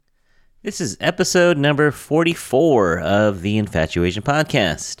This is episode number 44 of the Infatuation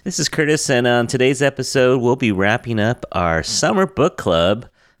Podcast. This is Curtis, and on today's episode, we'll be wrapping up our summer book club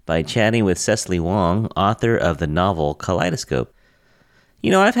by chatting with Cecily Wong, author of the novel Kaleidoscope. You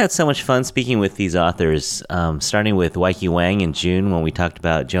know, I've had so much fun speaking with these authors, starting with Wang in June when we talked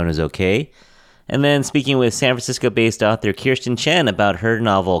about Jonah's Okay, and then speaking with San Francisco-based author Kirsten Chen about her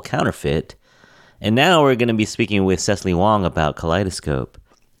novel Counterfeit. And now we're going to be speaking with Cecily Wong about Kaleidoscope.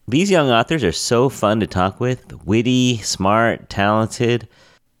 These young authors are so fun to talk with, witty, smart, talented.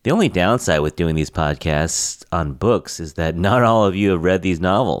 The only downside with doing these podcasts on books is that not all of you have read these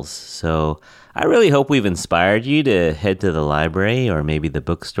novels. So I really hope we've inspired you to head to the library or maybe the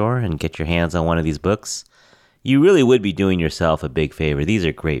bookstore and get your hands on one of these books. You really would be doing yourself a big favor. These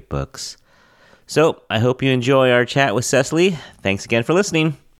are great books. So I hope you enjoy our chat with Cecily. Thanks again for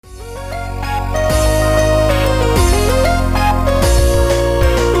listening.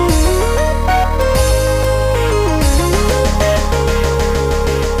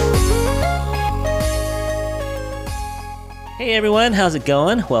 Hey everyone, how's it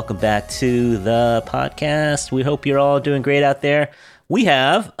going? Welcome back to the podcast. We hope you're all doing great out there. We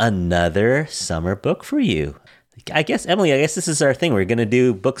have another summer book for you. I guess, Emily, this is our thing. We're going to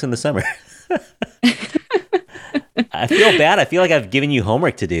do books in the summer. I feel bad. I feel like I've given you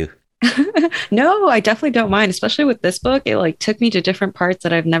homework to do. No, I definitely don't mind, especially with this book. It took me to different parts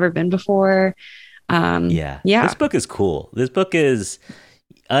that I've never been before. Yeah. This book is cool. This book is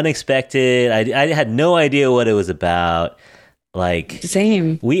unexpected. I had no idea what it was about.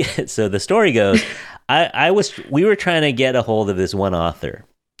 Same. So the story goes, we were trying to get a hold of this one author,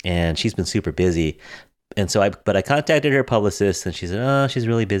 and she's been super busy. And so I contacted her publicist, and she said, "Oh, she's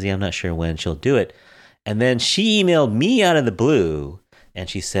really busy. I'm not sure when she'll do it." And then she emailed me out of the blue, and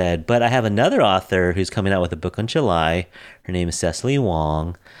she said, "But I have another author who's coming out with a book in July. Her name is Cecily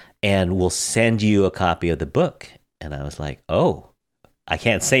Wong, and we'll send you a copy of the book." And I was like, "Oh, I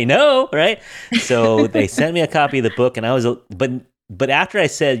can't say no," right? So they sent me a copy of the book, and I was, but after I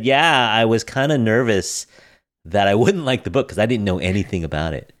said, yeah, I was kind of nervous that I wouldn't like the book because I didn't know anything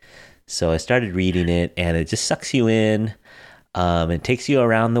about it. So I started reading it, and it just sucks you in. It takes you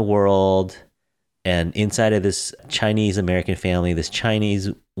around the world, and inside of this Chinese American family, this Chinese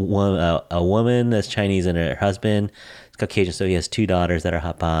woman, a woman that's Chinese, and her husband is Caucasian, so he has two daughters that are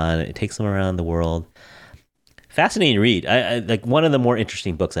Hapan. It takes them around the world. Fascinating read. I like one of the more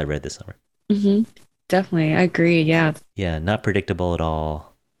interesting books I read this summer. Mm-hmm. Definitely. I agree. Yeah. Yeah. Not predictable at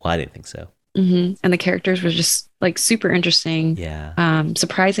all. Well, I didn't think so. Mm-hmm. And the characters were just super interesting. Yeah.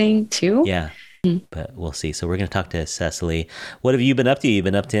 Surprising too. Yeah. Mm-hmm. But we'll see. So we're going to talk to Cecily. What have you been up to? You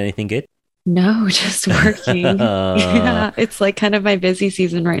been up to anything good? No, just working. Yeah. It's kind of my busy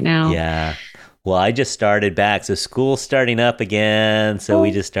season right now. Yeah. Well, I just started back. So school's starting up again. So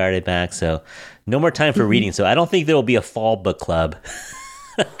we just started back. So no more time for reading. So I don't think there will be a fall book club.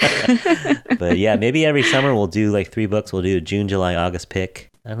 But yeah, maybe every summer we'll do 3 books. We'll do a June, July, August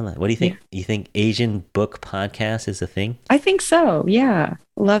pick. I don't know. What do you think? Yeah. You think Asian book podcast is a thing? I think so. Yeah.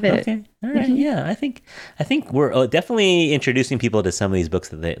 Love it. Okay. All right. Mm-hmm. Yeah. I think we're definitely introducing people to some of these books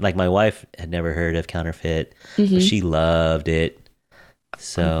that they like. My wife had never heard of Counterfeit, but she loved it.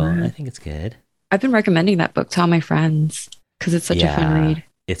 So I think it's good. I've been recommending that book to all my friends because it's such a fun read.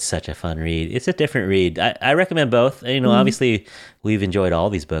 It's such a fun read. It's a different read. I recommend both. Obviously we've enjoyed all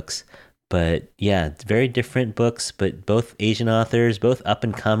these books, but yeah, it's very different books, but both Asian authors, both up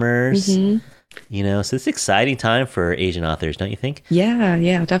and comers, so it's an exciting time for Asian authors, don't you think?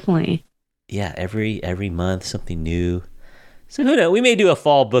 Yeah, definitely. Yeah. Every month, something new. So who knows? We may do a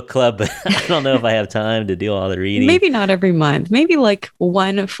fall book club, but I don't know if I have time to do all the reading. Maybe not every month. Maybe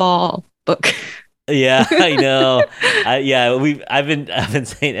one fall book. Yeah, I know. I've been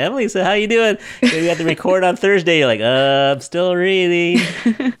saying, Emily, so how you doing? We have to record on Thursday. You're like, I'm still reading.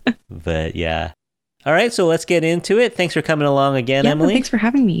 But yeah. All right, so let's get into it. Thanks for coming along again, Emily. Thanks for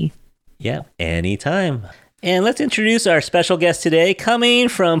having me. Yeah, anytime. And let's introduce our special guest today. Coming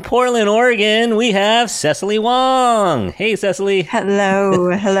from Portland, Oregon, we have Cecily Wong. Hey, Cecily.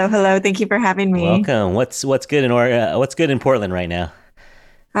 Hello. Thank you for having me. Welcome. What's good in What's good in Portland right now?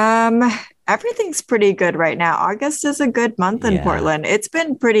 Everything's pretty good right now. August is a good month in Portland. It's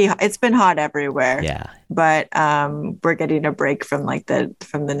been hot everywhere. Yeah. But we're getting a break from the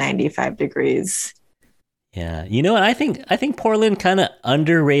 95 degrees. Yeah. You know what? I think Portland kind of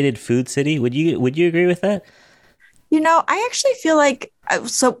underrated food city. Would you agree with that? I actually feel like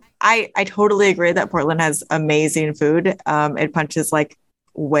I totally agree that Portland has amazing food. It punches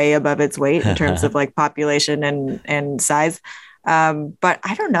way above its weight in terms of population and size. But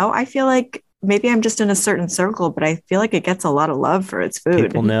I don't know. I feel like maybe I'm just in a certain circle, but I feel like it gets a lot of love for its food.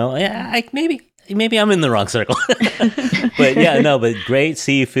 People know. Yeah, maybe I'm in the wrong circle. But yeah, no, but great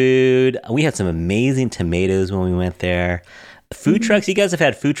seafood. We had some amazing tomatoes when we went there. Food trucks, you guys have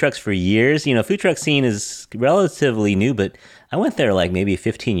had food trucks for years. You know, food truck scene is relatively new, but I went there like maybe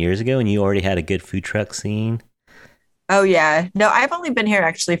 15 years ago and you already had a good food truck scene. Oh yeah. No, I've only been here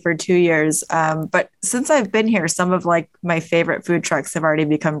actually for 2 years. But since I've been here, some of like my favorite food trucks have already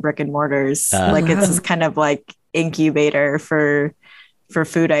become brick and mortars. Like it's this kind of like incubator for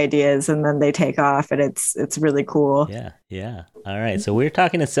food ideas, and then they take off, and it's really cool. Yeah, yeah. All right. So we're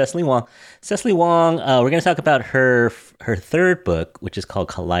talking to Cecily Wong. Cecily Wong, we're going to talk about her third book, which is called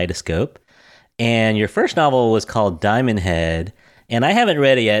Kaleidoscope. And your first novel was called Diamond Head. And I haven't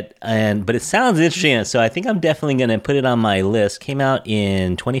read it yet, but it sounds interesting. So I think I'm definitely going to put it on my list. Came out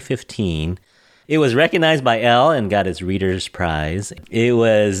in 2015. It was recognized by Elle and got its Reader's Prize. It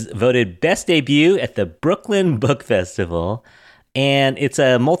was voted Best Debut at the Brooklyn Book Festival. And it's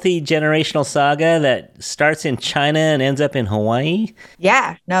a multi-generational saga that starts in China and ends up in Hawaii.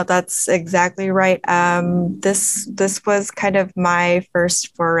 Yeah, no, that's exactly right. This was kind of my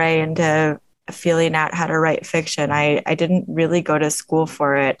first foray into feeling out how to write fiction. I didn't really go to school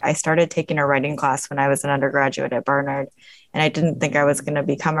for it. I started taking a writing class when I was an undergraduate at Barnard, and I didn't think I was going to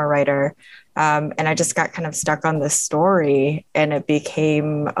become a writer. And I just got kind of stuck on this story, and it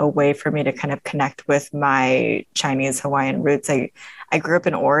became a way for me to kind of connect with my Chinese Hawaiian roots. I grew up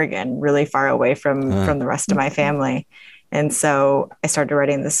in Oregon, really far away from the rest of my family. And so I started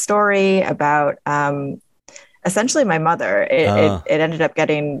writing this story about essentially my mother. It ended up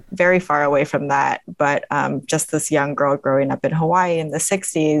getting very far away from that, but just this young girl growing up in Hawaii in the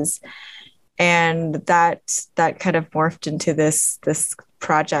 60s. And that kind of morphed into this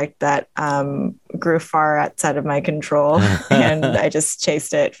project that grew far outside of my control, and I just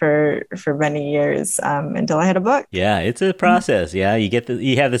chased it for many years until I had a book. Yeah, it's a process. Yeah,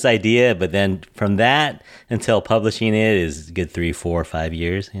 you have this idea, but then from that until publishing it is a good 3, 4, 5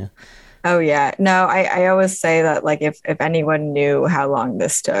 years. Yeah. Oh yeah. No, I always say that like if anyone knew how long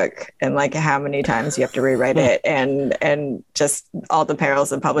this took and like how many times you have to rewrite it and just all the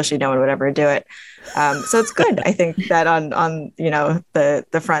perils of publishing, no one would ever do it. So it's good. I think that on you know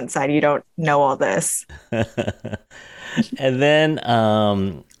the front side you don't know all this. And then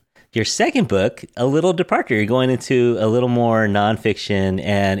your second book, a little departure. You're going into a little more nonfiction,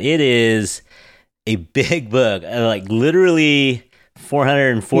 and it is a big book, like literally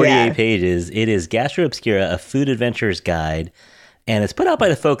 448 pages. It is Gastro Obscura, a food adventurer's guide, and it's put out by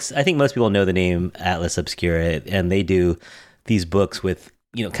the folks, I think most people know the name Atlas Obscura, and they do these books with,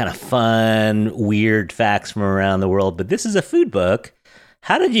 you know, kind of fun, weird facts from around the world. But this is a food book.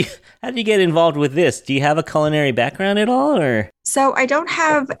 How did you get involved with this? Do you have a culinary background at all, or? So I don't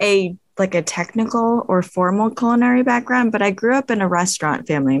have a technical or formal culinary background, but I grew up in a restaurant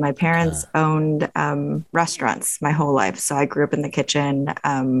family. My parents owned restaurants my whole life. So I grew up in the kitchen.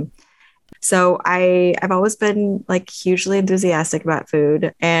 So I've always been like hugely enthusiastic about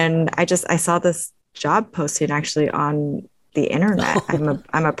food. And I saw this job posting actually on the internet.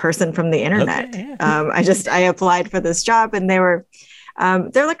 I'm a person from the internet. Okay, yeah. I applied for this job, and they're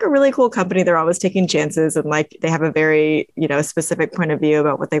like a really cool company. They're always taking chances, and like they have a very, you know, specific point of view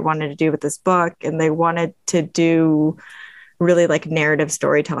about what they wanted to do with this book. And they wanted to do really like narrative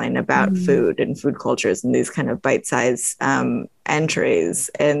storytelling about food and food cultures and these kind of bite-sized entries.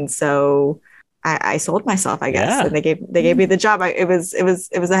 And so I sold myself, I guess, and they gave me the job. It was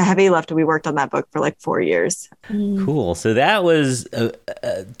a heavy lift. We worked on that book for like 4 years. Cool. So that was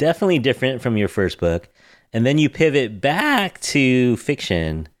definitely different from your first book. And then you pivot back to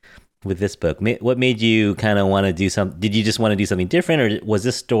fiction with this book. What made you kind of want to do something? Did you just want to do something different, or was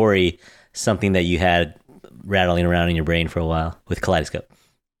this story something that you had rattling around in your brain for a while with Kaleidoscope?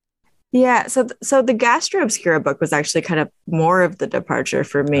 Yeah, so the Gastro Obscura book was actually kind of more of the departure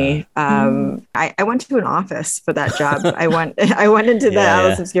for me. I went to an office for that job. I went into the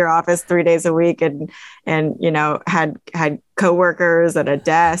Atlas Obscura office 3 days a week, and you know had coworkers and a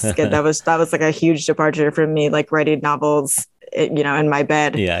desk, and that was like a huge departure from me, like writing novels, you know, in my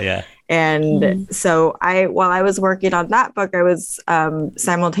bed. Yeah. And so while I was working on that book, I was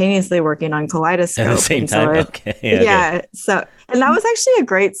simultaneously working on Kaleidoscope at the same time. Okay. Yeah. So, and that was actually a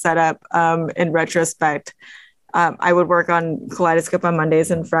great setup. In retrospect, I would work on Kaleidoscope on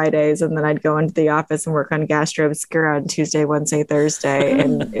Mondays and Fridays, and then I'd go into the office and work on Gastro Obscura on Tuesday, Wednesday, Thursday,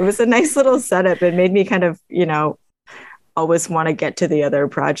 and it was a nice little setup. It made me kind of, you know, always want to get to the other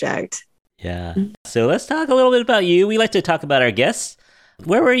project. Yeah. So let's talk a little bit about you. We like to talk about our guests.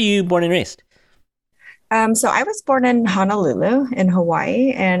 Where were you born and raised? So I was born in Honolulu in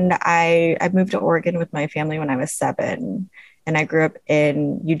Hawaii, and I moved to Oregon with my family when I was 7, and I grew up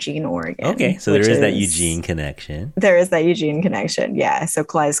in Eugene, Okay, Oregon, so there which is that is Eugene connection. there is that Eugene connection. Yeah. So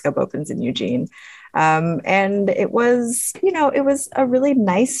Kaleidoscope opens in Eugene. And it was, it was a really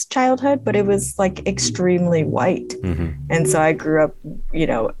nice childhood, but it was like extremely white. Hmm. And so I grew up,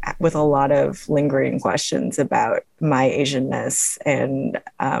 with a lot of lingering questions about my Asianness and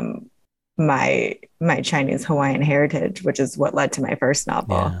my Chinese Hawaiian heritage, which is what led to my first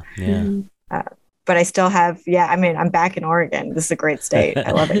novel. Yeah, yeah. Uh, but I still have, yeah, I mean, I'm back in Oregon. This is a great state.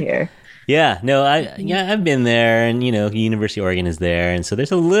 I love it here. Yeah, no, I've been there, and University of Oregon is there, and so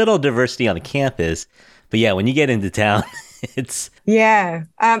there's a little diversity on the campus. But yeah, when you get into town, it's Yeah.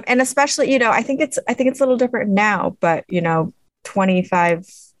 And especially, I think it's a little different now, but 25,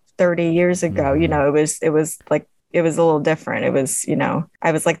 30 years ago, mhm. it was like it was a little different. It was,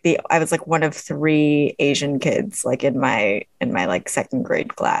 I was like one of 3 Asian kids like in my like second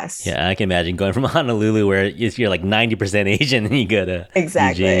grade class. Yeah, I can imagine going from Honolulu, where you're like 90% Asian, and you go to Eugene. Yeah,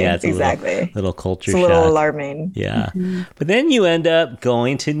 Exactly. it's a Exactly. little It's culture a little shock. alarming. Yeah, Mhm. but then you end up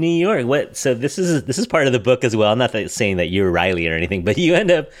going to New York. What? So this is part of the book as well. Not that saying that you're Riley or anything, but you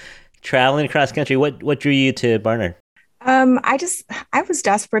end up traveling across country. What drew you to Barnard? I was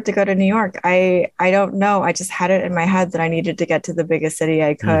desperate to go to New York. I don't know. I just had it in my head that I needed to get to the biggest city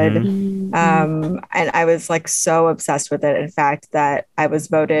I could. Hmm. Mhm. And I was like so obsessed with it. In fact, that I was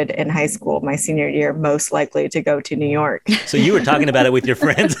voted in high school my senior year most likely to go to New York. So you were talking about it with your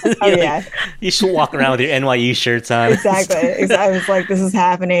friends. Oh You're like, yeah, you should walk around with your NYU shirts on. exactly. I was like, this is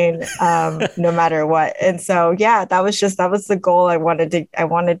happening, no matter what. And so yeah, that was the goal. I wanted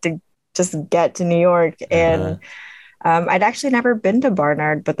to just get to New York. Uh-huh. And I'd actually never been to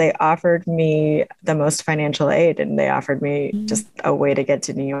Barnard, but they offered me the most financial aid, and they offered me just a way to get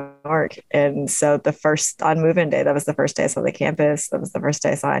to New York. And so on move-in day, that was the first day I saw the campus. That was the first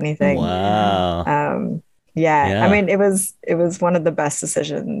day I saw anything. Wow. Um, yeah, I Yeah. mean, it was one of the best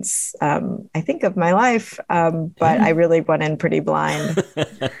decisions, I think, of my life. But Yeah. I really went in pretty blind.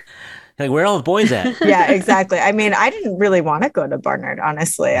 Like, where are all the boys at? Yeah, exactly. I mean, I didn't really want to go to Barnard,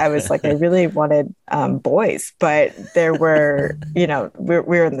 honestly. I was like, I really wanted boys, but there were,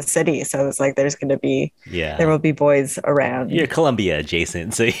 we're in the city, so it was like, there Yeah. will be boys You're around. Columbia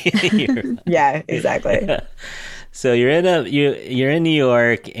adjacent, so you're Yeah, exactly. so you're in New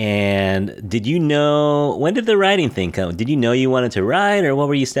York, and did you know, when did the writing thing come? Did you know you wanted to write, or what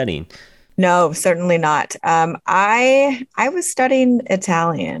were you studying? No, certainly not. I was studying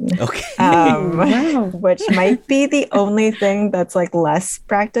Italian, Okay. Oh, wow. which might be the only thing that's like less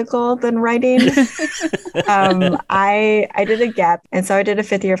practical than writing. I did a gap, and so I did a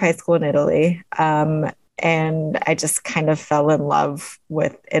 5th year of high school in Italy. And I just kind of fell in love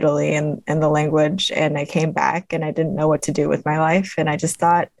with Italy and the language. And I came back, and I didn't know what to do with my life. And I just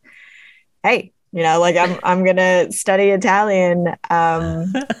thought, hey, like I'm gonna study Italian.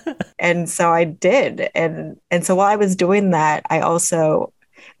 And so I did. And so while I was doing that, I also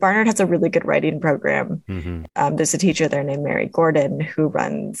Barnard has a really good writing program. Hmm. There's a teacher there named Mary Gordon who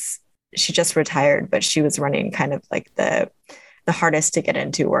runs. She just retired, but she was running kind of like the hardest to get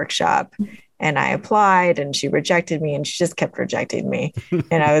into workshop. And I applied, and she rejected me, and she just kept rejecting me.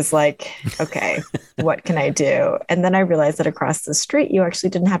 And I was like, okay, what can I do? And then I realized that across the street, you actually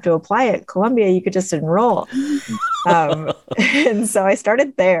didn't have to apply at Columbia. You could just enroll. And so I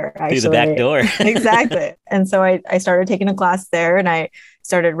started there, Through the back actually. door. Exactly. And so I started taking a class there, and I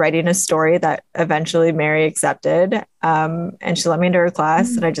started writing a story that eventually Mary accepted. And she let me into her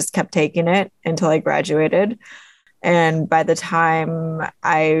class, and I just kept taking it until I graduated. And by the time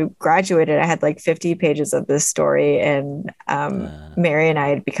I graduated, I had like 50 pages of this story. And Uh, Mary and I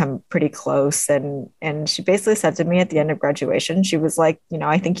had become pretty close. And she basically said to me at the end of graduation, she was like,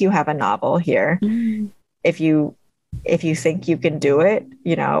 I think you have a novel here. Mhm. If you think you can do it,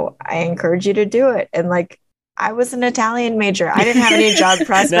 I encourage you to do it. And like, I was an Italian major. I didn't have any job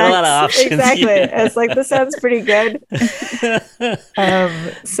not a lot of prospects. options. Exactly. Yeah. It's like, this sounds pretty good.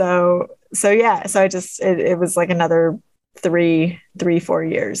 So yeah, so it was like another 4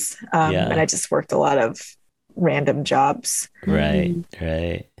 years. And Yeah. I just worked a lot of random jobs. Right.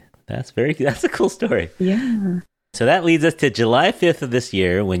 Right. That's a cool story. Yeah. So that leads us to July 5th of this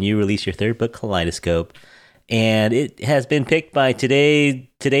year, when you release your third book, Kaleidoscope. And it has been picked by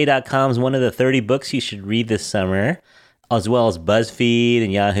Today.com as one of the 30 books you should read this summer, as well as BuzzFeed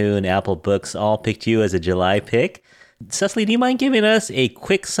and Yahoo and Apple Books all picked you as a July pick. Cecily, do you mind giving us a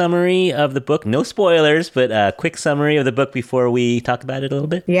quick summary of the book? No spoilers, but a quick summary of the book before we talk about it a little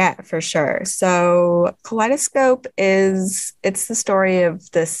bit? Yeah, for sure. So Kaleidoscope it's the story of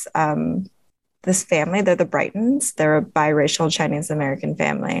this this family. They're the Brightons. They're a biracial Chinese American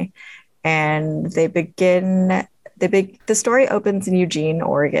family, and the story opens in Eugene,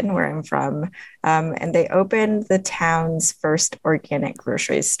 Oregon, where I'm from, and they opened the town's first organic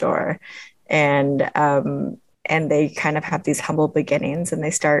grocery store, and they kind of have these humble beginnings, and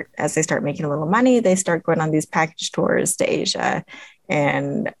as they start making a little money, they start going on these package tours to Asia,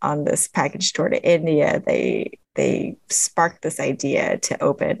 and on this package tour to India, they spark this idea to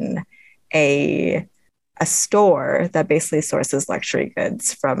open a store that basically sources luxury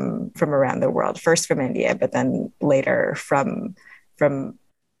goods from around the world, first from India, but then later from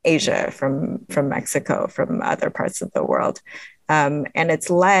Asia, from Mexico, from other parts of the world. And it's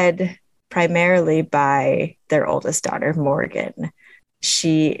led primarily by their oldest daughter, Morgan.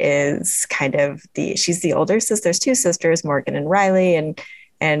 She's the older sister. There's two sisters, Morgan and Riley,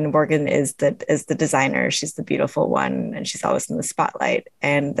 and Morgan is the designer. She's the beautiful one, and she's always in the spotlight.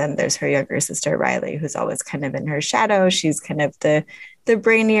 And then there's her younger sister, Riley, who's always kind of in her shadow. She's kind of the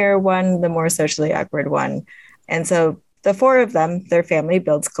brainier one, the more socially awkward one. And so the four of them, their family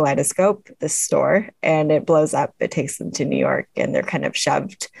builds Kaleidoscope, this store, and it blows up. It takes them to New York, and they're kind of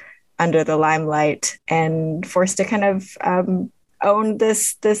shoved under the limelight and forced to kind of own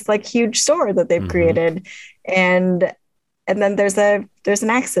this like huge store that they've created. And then there's an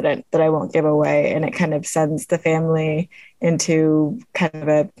accident that I won't give away, and it kind of sends the family into kind of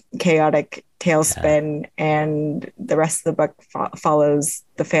a chaotic tailspin. And the rest of the book follows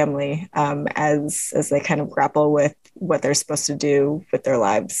the family as they kind of grapple with what they're supposed to do with their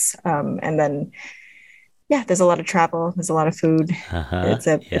lives. And then, there's a lot of travel. There's a lot of food. It's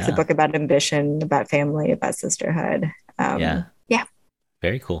a book about ambition, about family, about sisterhood.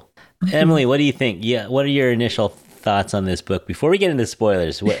 Very cool. Emily, what do you think? Yeah, what are your initial thoughts on this book before we get into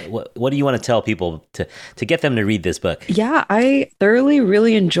spoilers? What do you want to tell people to get them to read this book? Yeah, I thoroughly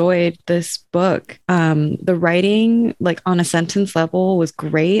really enjoyed this book. The writing, like on a sentence level, was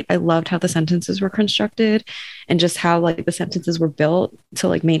great. I loved how the sentences were constructed and just how like the sentences were built to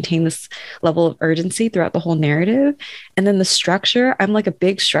like maintain this level of urgency throughout the whole narrative. And then the structure, I'm like a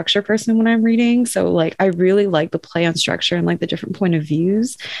big structure person when I'm reading. So like I really like the play on structure and like the different point of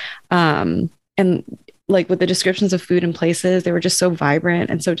views. And like with the descriptions of food and places, they were just so vibrant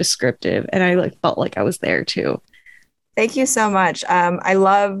and so descriptive. And I like felt like I was there too. Thank you so much. I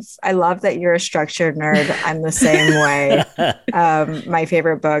love that you're a structured nerd. I'm the same way. My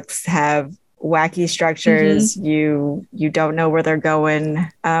favorite books have wacky structures. You don't know where they're going.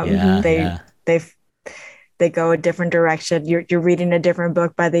 They go a different direction. You're reading a different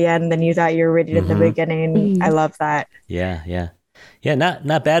book by the end than you thought you were reading at the beginning. I love that. Yeah.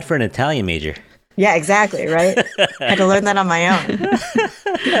 Not bad for an Italian major. Yeah, exactly. Right. I had to learn that on my own.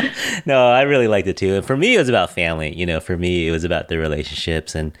 No, I really liked it too. And for me, it was about family. For me, it was about the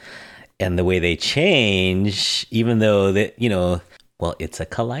relationships and the way they change, even though that, well, it's a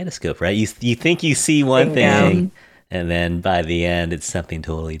kaleidoscope, right? You think you see one thing, and then by the end, it's something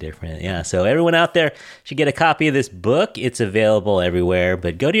totally different. Yeah. So everyone out there should get a copy of this book. It's available everywhere,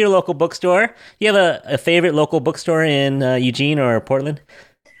 but go to your local bookstore. You have a favorite local bookstore in Eugene or Portland?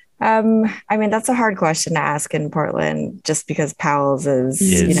 I mean, that's a hard question to ask in Portland, just because Powell's is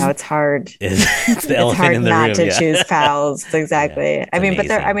it's hard. It's the elephant hard in the not room, to choose Powell's. Exactly. Yeah, I mean,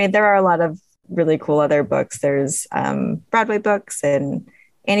 amazing. but there are a lot of really cool other books. There's Broadway books and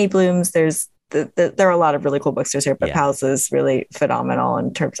Annie Bloom's. There are a lot of really cool bookstores here, but Powell's is really phenomenal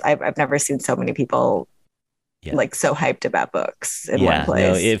in terms. I've never seen so many people like so hyped about books in one place.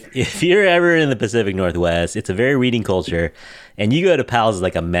 No, if you're ever in the Pacific Northwest, it's a very reading culture, and you go to Powell's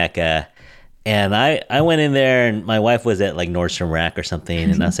like a mecca. And I went in there, and my wife was at like Nordstrom Rack or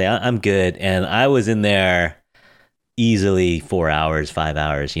something, and I say I'm good, and I was in there easily 4 hours, 5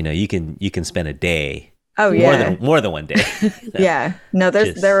 hours. You can spend a day. Oh yeah, more than one day. Yeah, no,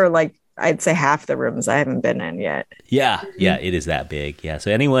 there are like I'd say half the rooms I haven't been in yet. Yeah, it is that big. Yeah, so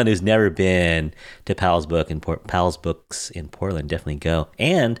anyone who's never been to Powell's Books in Portland, definitely go.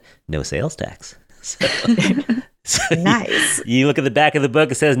 And no sales tax. So nice. You look at the back of the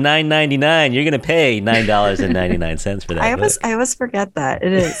book; it says $9.99. You're going to pay $9.99 for that. I always forget that.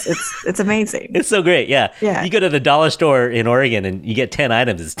 It is. It's amazing. It's so great. Yeah. Yeah. You go to the dollar store in Oregon and you get 10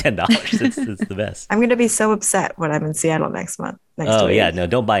 items. It's $10. It's the best. I'm going to be so upset when I'm in Seattle next week. Yeah, no,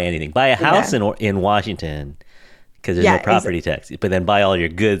 don't buy anything. Buy a house in Washington because there's no property tax. But then buy all your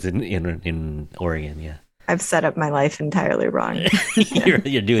goods in Oregon. Yeah. I've set up my life entirely wrong. You're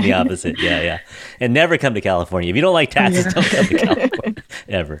doing the opposite. Yeah. And never come to California. If you don't like taxes, don't come to California.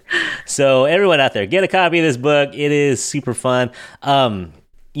 Ever. So everyone out there, get a copy of this book. It is super fun.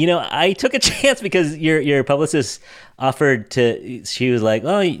 I took a chance because your publicist offered to. She was like,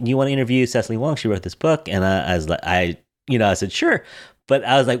 "Oh, you want to interview Cecily Wong? She wrote this book," and I was like, I said, "Sure." But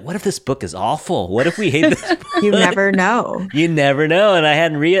I was like, what if this book is awful? What if we hate this book? You never know. You never know. And I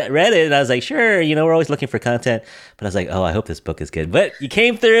hadn't read it. And I was like, sure, we're always looking for content. But I was like, oh, I hope this book is good. But you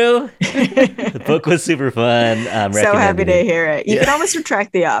came through. The book was super fun. So happy to hear it. You can almost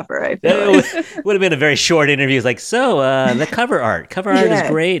retract the offer, I feel like. It would have been a very short interview. It's like, so the cover art. Cover art is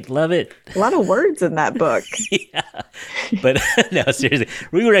great. Love it. A lot of words in that book. Yeah. But no, seriously.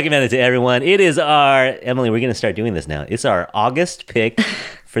 We recommend it to everyone. It is Emily, we're going to start doing this now. It's our August pick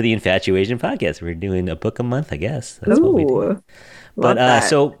for the Infatuation podcast. We're doing a book a month, I guess. That's what we do. But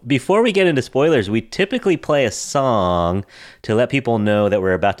so before we get into spoilers, we typically play a song to let people know that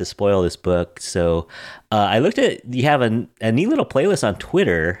we're about to spoil this book. So I looked at, you have a neat little playlist on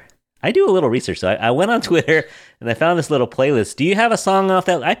Twitter. I do a little research. So I went on Twitter and I found this little playlist. Do you have a song off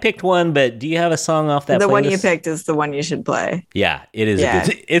that? I picked one, but do you have a song off that playlist? The one you picked is the one you should play. Yeah, it is. Yeah.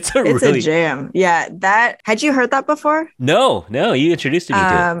 It's a jam. Yeah, had you heard that before? No, you introduced me to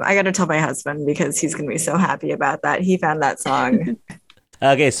it. I got to tell my husband because he's going to be so happy about that. He found that song.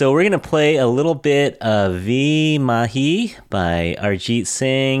 Okay, so we're going to play a little bit of V Mahi by Arjit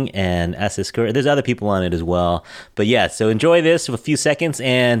Singh and Asis Kaur. There's other people on it as well. But yeah, so enjoy this for a few seconds.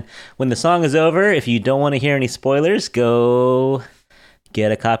 And when the song is over, if you don't want to hear any spoilers, go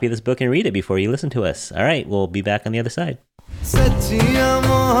get a copy of this book and read it before you listen to us. All right, we'll be back on the other side.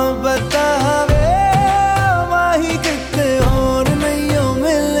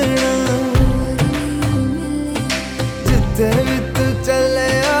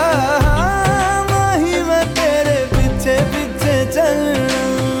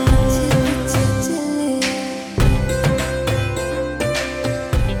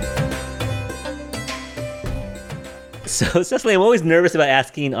 So, Cecily, I'm always nervous about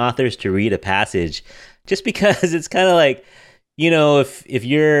asking authors to read a passage just because it's kind of like, if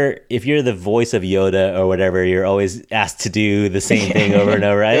you're the voice of Yoda or whatever, you're always asked to do the same thing over and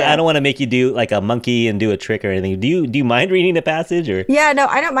over. I don't want to make you do like a monkey and do a trick or anything. Do you mind reading a passage or? Yeah, no,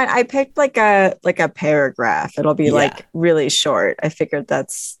 I don't mind. I picked like a paragraph. It'll be like really short. I figured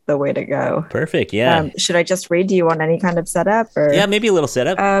that's the way to go. Perfect. Yeah. Should I just read? Do you want any kind of setup or? Yeah, maybe a little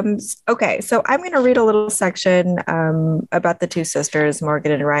setup. Okay, so I'm going to read a little section about the two sisters,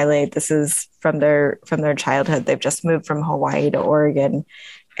 Morgan and Riley. This is from their childhood. They've just moved from Hawaii to Oregon,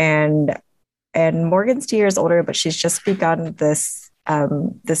 and Morgan's 2 years older, but she's just begun this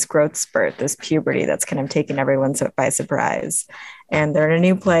growth spurt, this puberty that's kind of taken everyone by surprise. And they're in a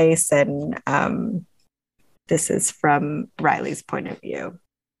new place, and this is from Riley's point of view.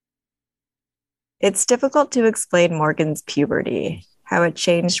 It's difficult to explain Morgan's puberty, how it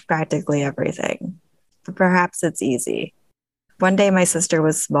changed practically everything, but perhaps it's easy. One day my sister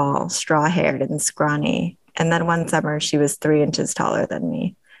was small, straw-haired and scrawny, and then one summer she was 3 inches taller than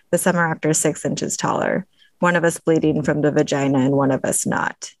me. The summer after 6 inches taller, one of us bleeding from the vagina and one of us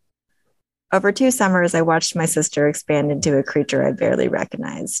not. Over 2 summers, I watched my sister expand into a creature I barely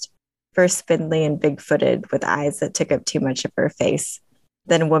recognized. First spindly and big-footed, with eyes that took up too much of her face,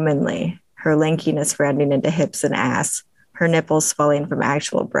 then womanly, her lankiness rounding into hips and ass, her nipples swelling from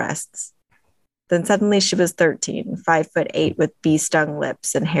actual breasts. Then suddenly she was 13, 5'8", with bee-stung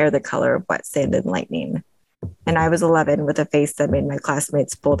lips and hair the color of wet sand and lightning. And I was 11 with a face that made my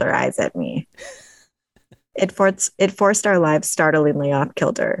classmates pull their eyes at me. It forced our lives startlingly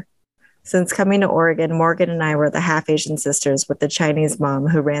off-kilter. Since coming to Oregon, Morgan and I were the half-Asian sisters with the Chinese mom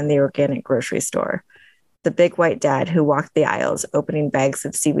who ran the organic grocery store, the big white dad who walked the aisles opening bags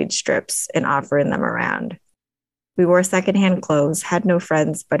of seaweed strips and offering them around. We wore secondhand clothes, had no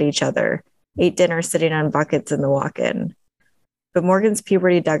friends but each other, ate dinner sitting on buckets in the walk-in. But Morgan's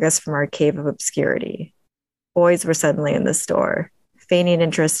puberty dug us from our cave of obscurity. Boys were suddenly in the store, feigning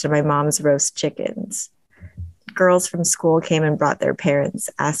interest in my mom's roast chickens. Girls from school came and brought their parents,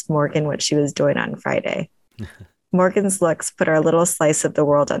 asked Morgan what she was doing on Friday. Morgan's looks put our little slice of the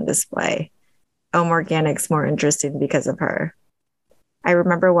world on display. Organic's more interesting because of her. I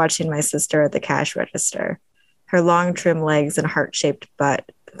remember watching my sister at the cash register, her long trim legs and heart-shaped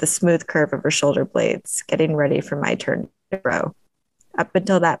butt, the smooth curve of her shoulder blades, getting ready for my turn to row. Up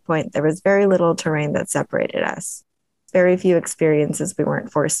until that point, there was very little terrain that separated us. Very few experiences we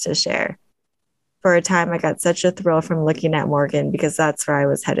weren't forced to share. For a time, I got such a thrill from looking at Morgan because that's where I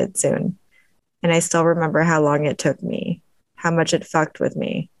was headed soon. And I still remember how long it took me, how much it fucked with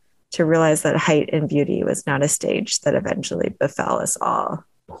me, to realize that height and beauty was not a stage that eventually befell us all.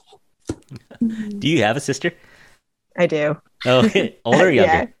 Do you have a sister? I do. Oh, older or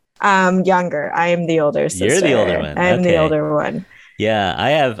younger? Yeah. Younger. I am the older sister. You're the older one. I am the older one. Yeah, I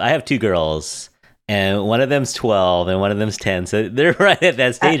have two girls, and one of them's 12 and one of them's 10. So they're right at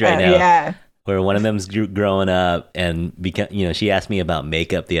that stage right now Yeah. where one of them's growing up and she asked me about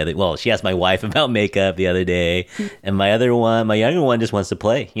makeup she asked my wife about makeup the other day, and my younger one just wants to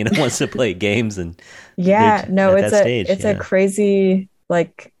play, wants to play games, and Yeah, no, at that stage. it's a Yeah. crazy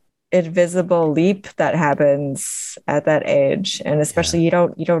like invisible leap that happens at that age. And Yeah. especially you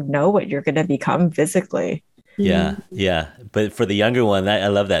don't know what you're gonna become physically. Yeah, Mhm. yeah. But for the younger one, I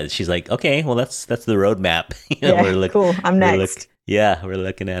love that. She's like, okay, well, that's the roadmap. Yeah, cool. I'm next. Yeah, we're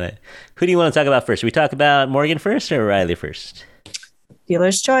looking at it. Who do you want to talk about first? Should we talk about Morgan first or Riley first?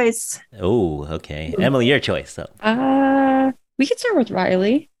 Dealer's choice. Oh, okay. Emily, your choice. So, We could start with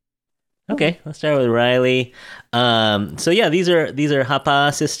Riley. okay, let's start with Riley. So yeah, these are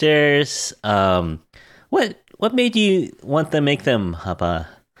Hapa sisters. What made you want to make them Hapa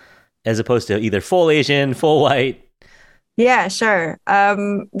as opposed to either full Asian, full white? Yeah, sure.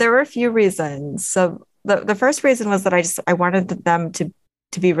 There were a few reasons. So the first reason was that I wanted them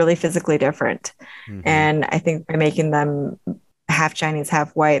to be really physically different. Mm-hmm. And I think by making them half Chinese,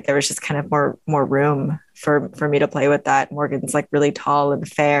 half white, there was just kind of more room for me to play with that. Morgan's like really tall and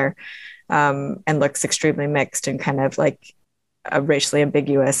fair, and looks extremely mixed and kind of like racially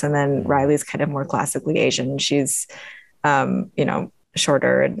ambiguous. And then Riley's kind of more classically Asian. She's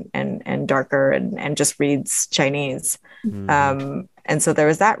shorter and darker and just reads Chinese. Mm-hmm. And so there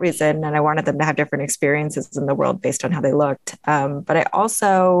was that reason, and I wanted them to have different experiences in the world based on how they looked. But I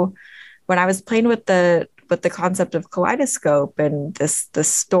also, when I was playing with the concept of Kaleidoscope and this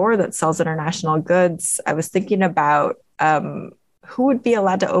store that sells international goods, I was thinking about who would be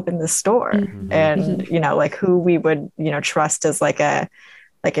allowed to open the store, Mhm. and like who we would trust as like an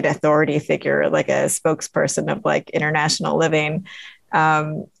authority figure, like a spokesperson of like international living.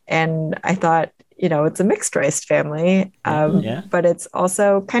 And I thought, it's a mixed race family, Yeah. but it's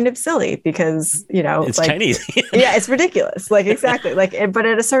also kind of silly because, It's like, Chinese. yeah, it's ridiculous. Like, exactly. Like, but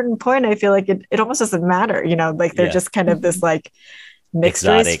at a certain point, I feel like it almost doesn't matter, like they're Yeah. just kind of this like mixed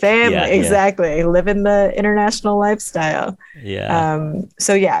race Exotic. family. Yeah, yeah. Exactly. Living the international lifestyle. Yeah.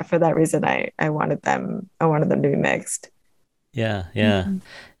 So yeah, for that reason, I wanted them to be mixed. Yeah, yeah.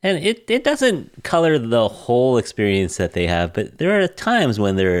 And it doesn't color the whole experience that they have, but there are times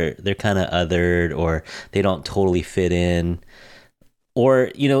when they're kind of othered, or they don't totally fit in.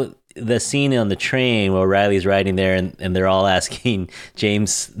 Or, the scene on the train where Riley's riding there, and they're all asking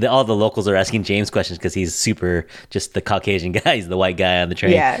James, all the locals are asking James questions because he's super, just the Caucasian guy, he's the white guy on the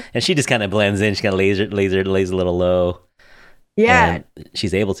train. Yeah. And she just kind of blends in, she kind of lays a little low. Yeah. And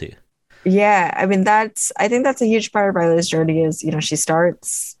she's able to. Yeah, I mean I think that's a huge part of Riley's journey is, she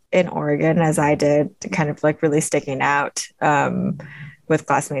starts in Oregon as I did, kind of like really sticking out with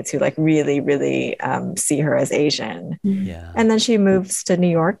classmates who like really, really see her as Asian. Yeah. And then she moves to New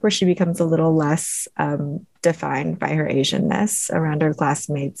York where she becomes a little less defined by her Asianness around her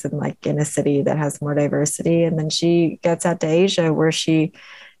classmates and like in a city that has more diversity. And then she gets out to Asia where she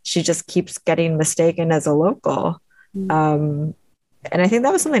just keeps getting mistaken as a local. And I think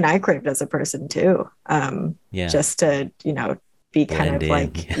that was something I craved as a person too. Yeah. Just to, be kind Blend of in.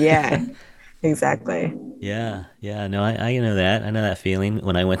 like, yeah, exactly. Yeah, yeah, no, I know that. I know that feeling.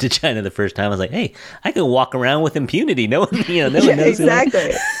 When I went to China the first time, I was like, "Hey, I can walk around with impunity. No one, no one Yeah, knows."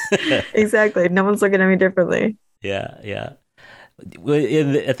 exactly. Exactly. No one's looking at me differently. Yeah, yeah.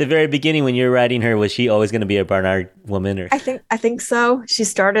 At the very beginning, when you were writing her, was she always going to be a Barnard woman, or? I think so. She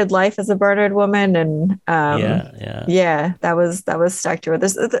started life as a Barnard woman, and yeah, that was stuck to her.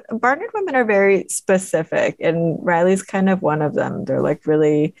 The Barnard women are very specific, and Riley's kind of one of them. They're like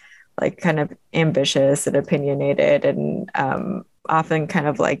really, like kind of ambitious and opinionated, and often kind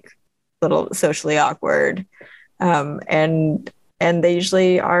of like little socially awkward, and they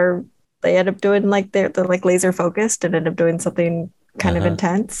usually are. They end up doing like they're like laser focused and end up doing something kind of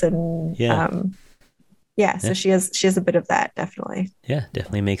intense, and so she has a bit of that, definitely. Yeah,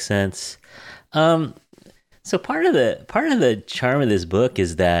 definitely makes sense. So part of the charm of this book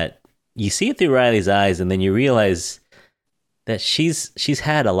is that you see it through Riley's eyes, and then you realize that she's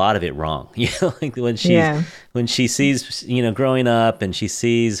had a lot of it wrong. Like when she sees, growing up, and she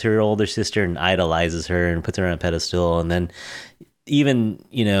sees her older sister and idolizes her and puts her on a pedestal, and then even,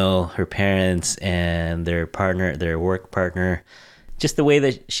 her parents and their work partner, just the way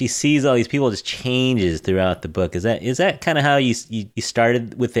that she sees all these people just changes throughout the book. Is that kind of how you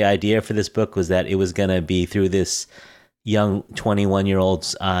started with the idea for this book? Was that it was going to be through this young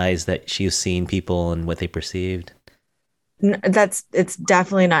 21-year-old's eyes that she was seeing people and what they perceived? It's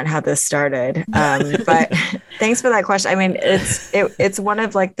definitely not how this started. But thanks for that question. I mean, it's one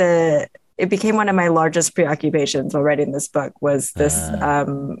of like it became one of my largest preoccupations while writing this book was this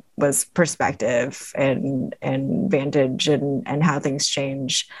was perspective and vantage and how things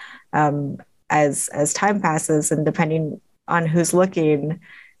change as time passes and depending on who's looking.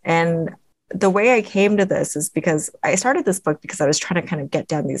 And the way I came to this is because I started this book because I was trying to kind of get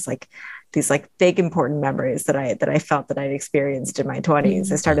down these big important memories that I felt that I'd experienced in my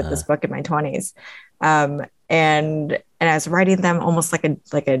 20s. I started this book in my 20s. And I was writing them almost like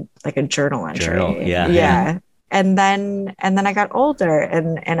a journal entry. Yeah. And then I got older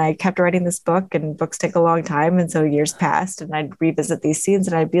and I kept writing this book, and books take a long time. And so years passed and I'd revisit these scenes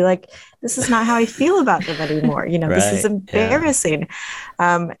and I'd be like, this is not how I feel about them anymore. You know, this is embarrassing.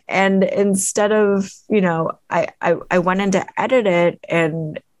 And instead of, you know, I went in to edit it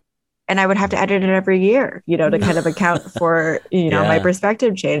and I would have to edit it every year, you know, to kind of account for, you know, my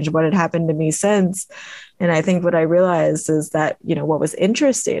perspective change, what had happened to me since. And I think what I realized is that, you know, what was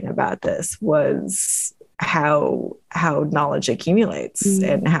interesting about this was how knowledge accumulates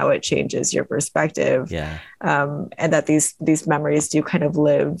and how it changes your perspective. And that these memories do kind of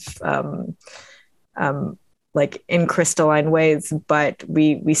live like in crystalline ways, but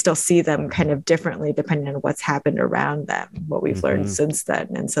we still see them kind of differently depending on what's happened around them, what we've learned since then.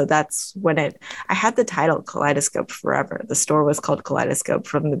 And so that's when I had the title Kaleidoscope forever. The store was called Kaleidoscope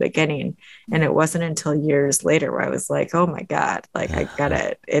from the beginning. And it wasn't until years later where I was like, oh my God, like I got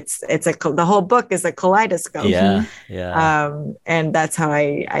it. The whole book is a kaleidoscope. And that's how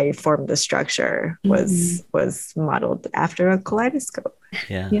I formed the structure was modeled after a kaleidoscope.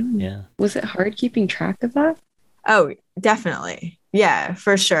 Was it hard keeping track of that? Oh, definitely. Yeah,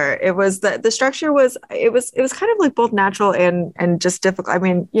 for sure. It was the structure was kind of like both natural and just difficult. I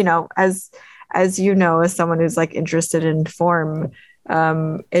mean, you know, as you know, as someone who's like interested in form,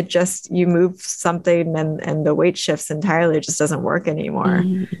 it just, you move something and the weight shifts entirely. It just doesn't work anymore.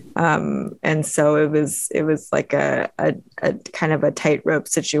 And so it was like a kind of a tightrope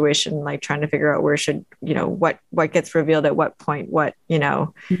situation, like trying to figure out where should, you know, what gets revealed at what point, what, you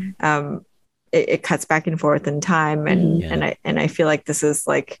know, it cuts back and forth in time. And I feel like this is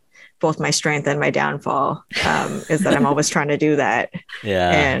like both my strength and my downfall, is that I'm always trying to do that.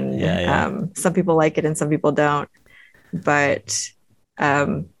 Some people like it and some people don't, but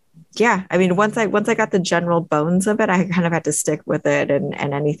I mean, once I got the general bones of it, I kind of had to stick with it and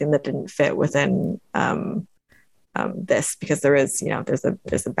anything that didn't fit within this, because there is, you know, there's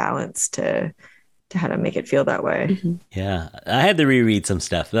a balance to how to make it feel that way. Yeah. I had to reread some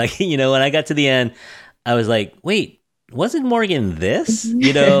stuff. Like, you know, when I got to the end, I was like, wait, wasn't Morgan this?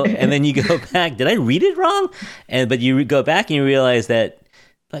 You know, and then you go back, did I read it wrong? But you go back and you realize that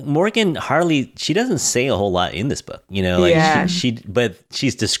like Morgan she doesn't say a whole lot in this book, you know, like but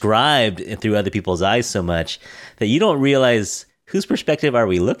she's described through other people's eyes so much that you don't realize whose perspective are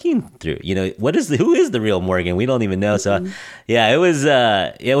we looking through? You know, who is the real Morgan? We don't even know. So it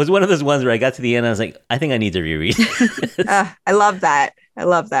was one of those ones where I got to the end. I was like, I think I need to reread. I love that.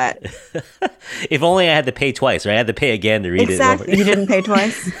 If only I had to pay twice, right? I had to pay again to read it. Exactly. You didn't pay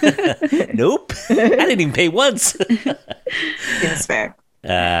twice? Nope. I didn't even pay once. Seems fair.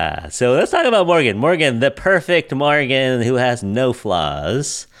 So let's talk about Morgan. Morgan, the perfect Morgan who has no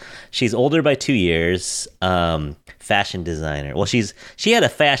flaws. She's older by 2 years. Fashion designer. Well, she had a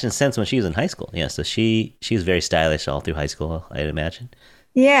fashion sense when she was in high school. Yeah, so she was very stylish all through high school, I'd imagine.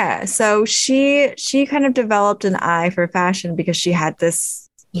 Yeah, so she kind of developed an eye for fashion because she had this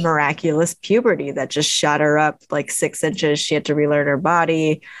miraculous puberty that just shot her up like 6 inches. She had to relearn her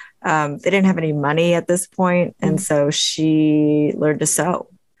body. They didn't have any money at this point, and so she learned to sew.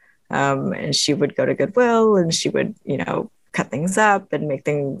 And she would go to Goodwill and she would, you know, cut things up and make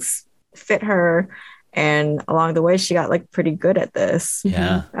things fit her. And along the way, she got like pretty good at this.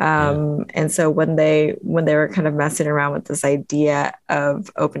 And so when they were kind of messing around with this idea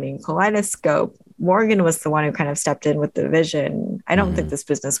of opening Kaleidoscope, Morgan was the one who kind of stepped in with the vision. I don't think this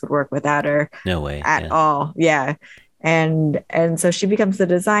business would work without her. No way. At all. Yeah. And so she becomes the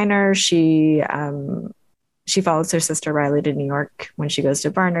designer. She follows her sister Riley to New York. When she goes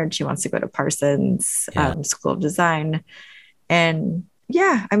to Barnard, she wants to go to Parsons School of Design. And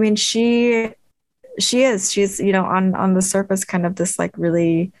yeah, I mean, she's, you know, on the surface kind of this like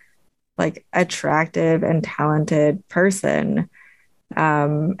really like attractive and talented person.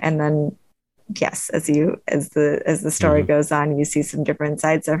 And then yes, as the story goes on, you see some different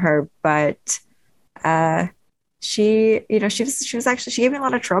sides of her, but she gave me a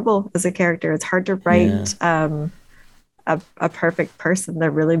lot of trouble as a character. It's hard to write a perfect person.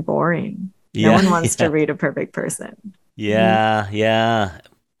 They're really boring. No one wants to read a perfect person. Yeah.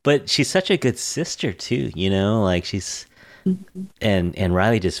 But she's such a good sister too, you know, like she's and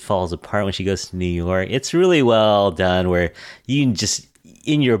Riley just falls apart when she goes to New York. It's really well done, where you can just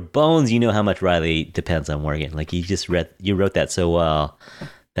in your bones you know how much Riley depends on Morgan. Like you wrote that so well,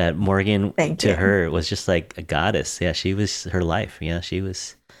 that Morgan to her was just like a goddess. Yeah, she was her life. Yeah, she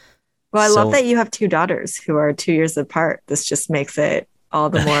was. Well, I love that you have two daughters who are 2 years apart. This just makes it all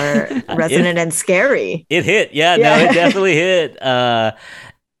the more resonant and scary. It hit. Yeah, no, it definitely hit.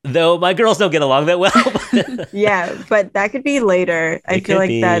 Though my girls don't get along that well. Yeah, but that could be later. I feel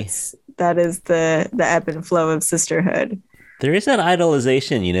like that is the ebb and flow of sisterhood. There is that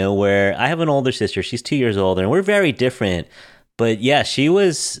idolization, you know, where I have an older sister. She's 2 years older, and we're very different. But yeah, she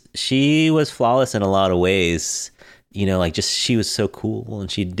was flawless in a lot of ways. You know, like just she was so cool, and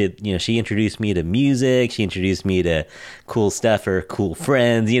she did. You know, she introduced me to music. She introduced me to cool stuff or cool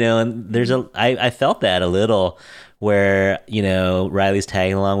friends. You know, and I felt that a little, where you know Riley's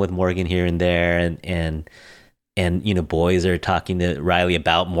tagging along with Morgan here and there, and you know boys are talking to Riley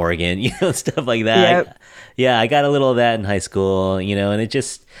about Morgan, you know, stuff like that. Yep. Yeah, I got a little of that in high school, you know, and it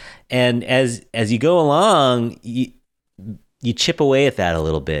just and as you go along, you chip away at that a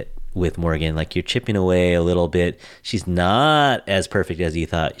little bit with Morgan. Like you're chipping away a little bit. She's not as perfect as you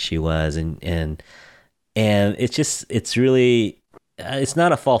thought she was, and it's really. It's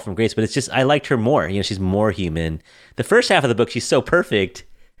not a fall from grace, but it's just I liked her more. You know, she's more human. The first half of the book, she's so perfect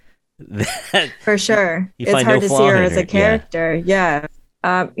that for sure it's hard to see her as a character. Yeah.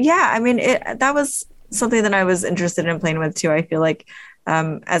 I mean, that was something that I was interested in playing with too. I feel like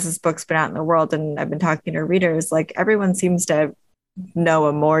as this book's been out in the world and I've been talking to readers, like everyone seems to know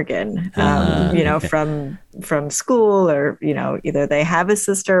a Morgan, you know, from school, or you know, either they have a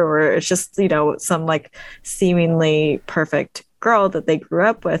sister or it's just, you know, some like seemingly perfect girl that they grew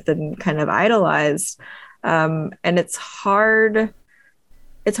up with and kind of idolized, and it's hard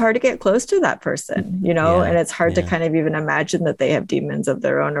to get close to that person, you know, and it's hard to kind of even imagine that they have demons of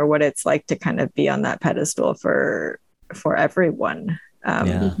their own, or what it's like to kind of be on that pedestal for everyone,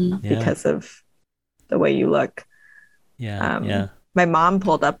 because of the way you look. My mom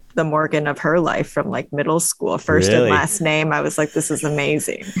pulled up the Morgan of her life from like middle school, first and last name. I was like, this is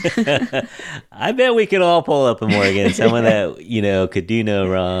amazing. I bet we could all pull up a Morgan, someone that, you know, could do no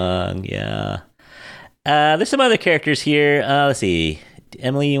wrong. Yeah. There's some other characters here. Let's see.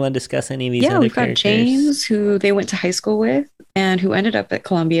 Emily, you want to discuss any of these other characters? Yeah, we've got James, who they went to high school with and who ended up at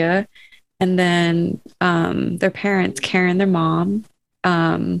Columbia. And then their parents, Karen, their mom,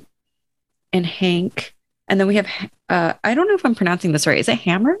 and Hank. And then we have, I don't know if I'm pronouncing this right. Is it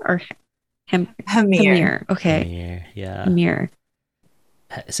Hammer or Hamir? Okay. Hamir, yeah. Hamir.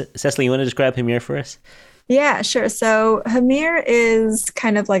 Cecily, you want to describe Hamir for us? Yeah, sure. So Hamir is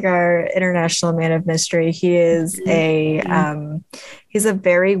kind of like our international man of mystery. He is he's a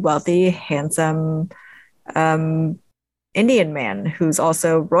very wealthy, handsome Indian man who's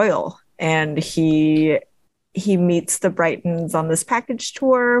also royal. And he meets the Brightons on this package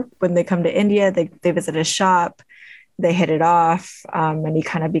tour. When they come to India, they visit a shop, they hit it off, and he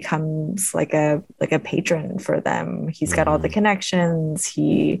kind of becomes like a patron for them. He's got all the connections.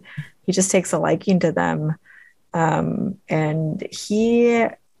 He just takes a liking to them, and he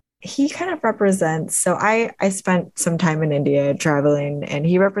kind of represents. So I spent some time in India traveling, and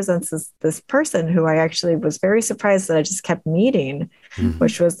he represents this person who I actually was very surprised that I just kept meeting,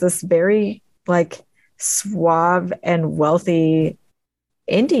 which was this very like suave and wealthy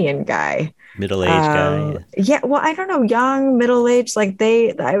Indian guy, middle-aged guy. Yeah, well, I don't know, young, middle-aged. Like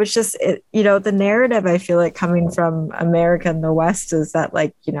I was just, you know, the narrative I feel like coming from America and the West is that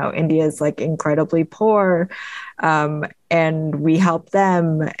like, you know, India is like incredibly poor, and we help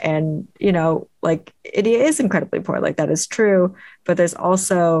them, and you know, like India is incredibly poor, like that is true. But there's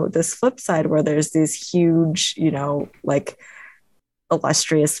also this flip side where there's these huge, you know, like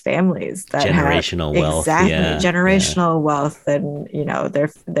illustrious families that generational have wealth, generational wealth, and you know their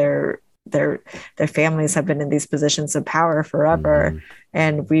families have been in these positions of power forever.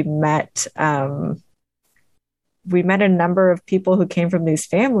 And we met a number of people who came from these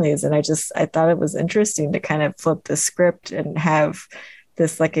families, and I thought it was interesting to kind of flip the script and have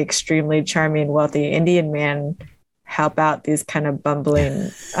this like extremely charming, wealthy Indian man help out these kind of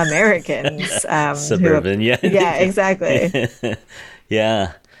bumbling Americans, suburban. Yeah, exactly.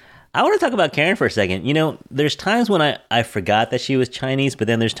 Yeah. I want to talk about Karen for a second. You know, there's times when I forgot that she was Chinese, but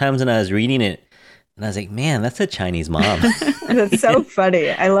then there's times when I was reading it and I was like, man, that's a Chinese mom. That's so funny.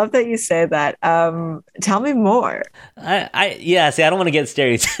 I love that you say that. Tell me more. See, I don't want to get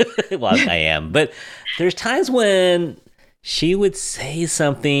stereotypical. Well, I am, but there's times when she would say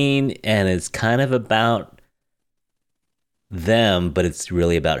something and it's kind of about them, but it's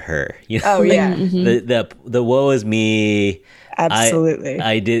really about her. You know, Oh yeah, the woe is me. absolutely.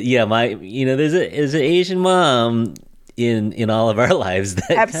 I did. Yeah, there's an Asian mom in all of our lives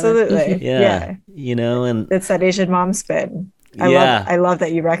that Absolutely. Yeah. and It's that Asian mom spin. I love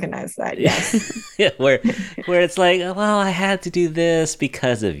that you recognize that. Yes. yeah, where it's like, well, I had to do this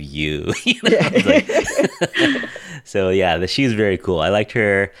because of you. So yeah, she's very cool. I liked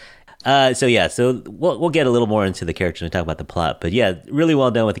her. So we'll get a little more into the characters and talk about the plot. But yeah, really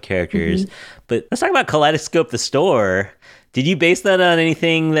well done with the characters. But let's talk about Kaleidoscope, the store. Did you base that on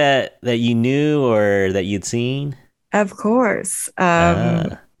anything that you knew or that you'd seen? Of course.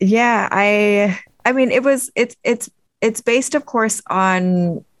 Yeah, I mean it's based, of course,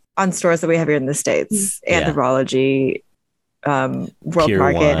 on stores that we have here in the States. Anthropology, World Pier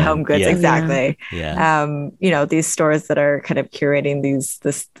Market, 1. Home Goods, Yeah. exactly. Yeah. These stores that are kind of curating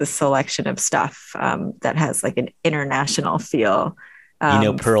this selection of stuff that has like an international feel.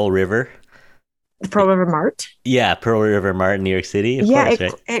 Pearl River? The Pearl River Mart? Yeah, Pearl River Mart in New York City. Of course,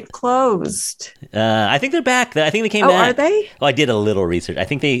 right? It closed. I think they're back. I think they came Oh, back. are they? Oh, I did a little research. I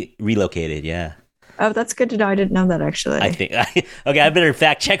think they relocated. Yeah. Oh, that's good to know. I didn't know that, actually. I think. Okay, I better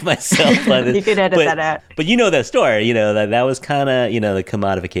fact check myself on this. You could edit that out. But that store. That was kind of the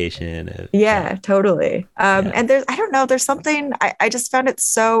commodification. Yeah, totally. And I don't know. There's something I just found it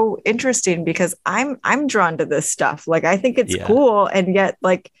so interesting because I'm drawn to this stuff. Like I think it's cool, and yet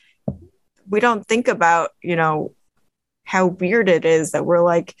like we don't think about how weird it is that we're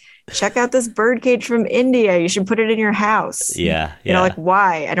like, check out this bird cage from India. You should put it in your house. Yeah. Like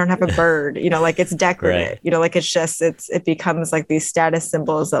why? I don't have a bird. Like it's decorative. Right. Like it's just it becomes like these status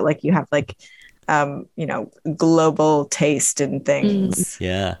symbols that like you have like global taste in things.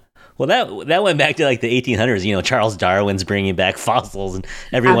 Yeah. Well, that went back to like the 1800s. Charles Darwin's bringing back fossils, and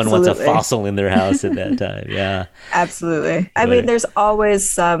everyone wants a fossil in their house at that time. Yeah. Absolutely. I mean, there's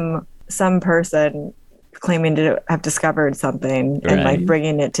always some person claiming to have discovered something and like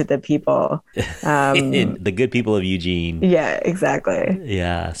bringing it to the people. The good people of Eugene. Yeah, exactly.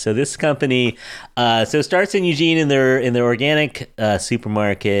 Yeah. So this company, it starts in Eugene in their organic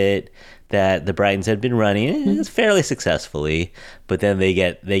supermarket that the Brightons had been running fairly successfully, but then they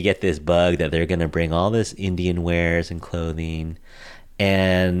get this bug that they're going to bring all this Indian wares and clothing.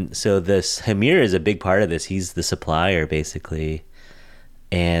 And so this Hamir is a big part of this. He's the supplier basically.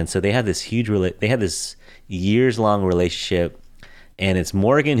 And so they have this years-long relationship, and it's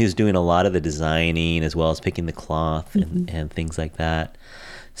Morgan who's doing a lot of the designing as well as picking the cloth and things like that.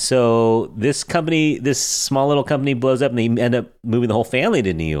 So this small little company blows up, and they end up moving the whole family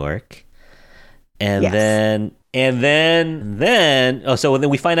to New York. And then we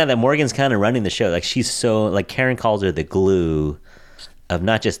find out that Morgan's kind of running the show. Like she's so like Karen calls her the glue of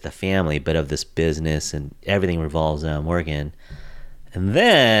not just the family, but of this business, and everything revolves around Morgan. And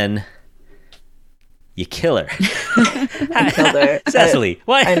then you kill her. I killed her. Cecily,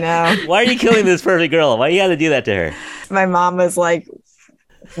 why? I know. Why are you killing this perfect girl? Why you got to do that to her? My mom was like,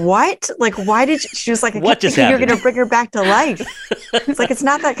 what? Like, why did she was like, what just happened? You're going to bring her back to life. It's like, it's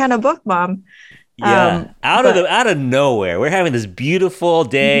not that kind of book, Mom. Yeah. Out of nowhere. We're having this beautiful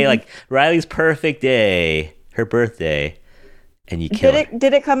day, like Riley's perfect day, her birthday, and you kill her.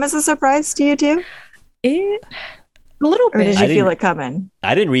 Did it come as a surprise to you too? A little bit. Or did you feel it coming?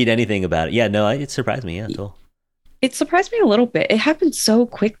 I didn't read anything about it. Yeah, no, it surprised me. Yeah, cool. It surprised me a little bit. It happened so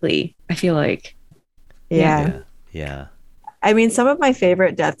quickly, I feel like. Yeah. I mean, some of my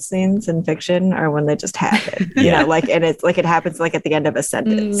favorite death scenes in fiction are when they just happen. And it's like it happens like at the end of a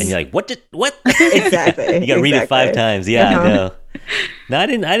sentence. And you're like, what? Exactly. You gotta read it 5 times. Yeah, I know. No, I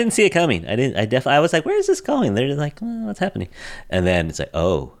didn't see it coming. I was like, where is this going? They're like, what's happening? And then it's like,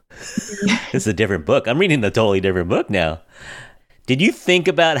 oh, this is a different book. I'm reading a totally different book now. Did you think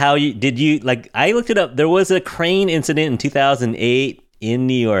about I looked it up. There was a crane incident in 2008 in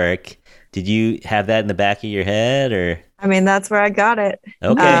New York. Did you have that in the back of your head, or? I mean, that's where I got it.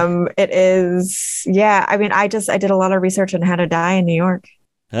 Okay. It is, yeah. I mean, I did a lot of research on how to die in New York.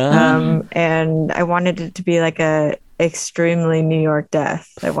 And I wanted it to be like a extremely New York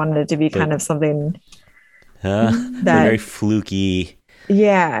death. I wanted it to be kind of something very fluky.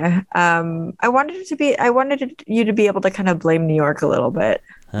 Yeah. I wanted you to be able to kind of blame New York a little bit,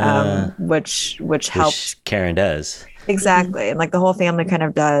 which helped. Karen does. Exactly. And like the whole family kind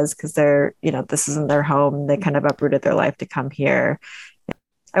of does, because they're, this isn't their home. They kind of uprooted their life to come here.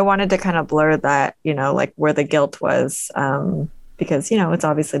 I wanted to kind of blur that, like where the guilt was, because, it's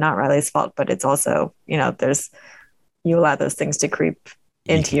obviously not Riley's fault, but it's also, you allow those things to creep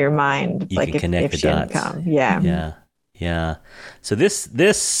into your mind. You like can connect if the she didn't dots. come. Yeah. Yeah. So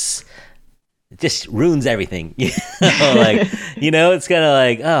this it just ruins everything. Like, it's kind of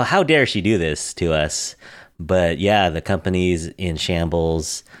like, oh, how dare she do this to us? But yeah, the company's in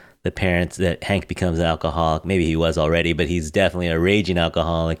shambles. The parents, that Hank becomes an alcoholic. Maybe he was already, but he's definitely a raging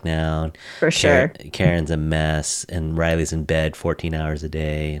alcoholic now. For sure. Karen's a mess, and Riley's in bed 14 hours a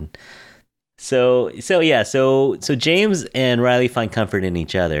day. And so James and Riley find comfort in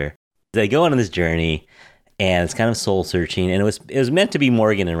each other. They go on this journey, and it's kind of soul searching. And it was meant to be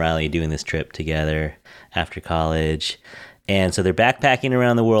Morgan and Riley doing this trip together after college. And so they're backpacking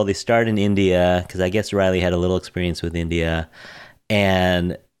around the world. They start in India because I guess Riley had a little experience with India.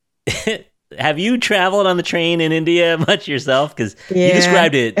 And have you traveled on the train in India much yourself? Because you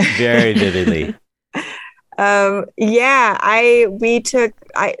described it very vividly. So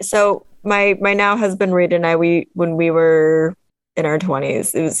my now husband Reed and I, when we were in our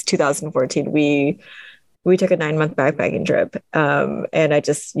 20s, it was 2014, we took a 9-month backpacking trip. And I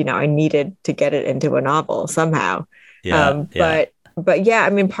just, I needed to get it into a novel somehow. But yeah, I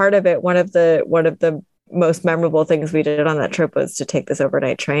mean, part of it, one of the most memorable things we did on that trip was to take this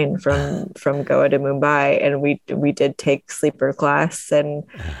overnight train from Goa to Mumbai, and we did take sleeper class and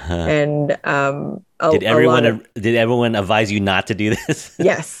did everyone advise you not to do this?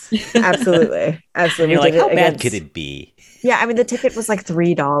 Yes, absolutely. And you're like, how bad could it be? Yeah, I mean, the ticket was like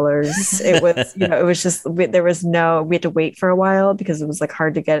 $3. It was, it was just, we had to wait for a while because it was like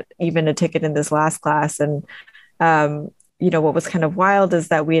hard to get even a ticket in this last class. And what was kind of wild is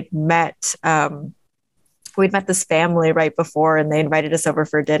that we'd met this family right before, and they invited us over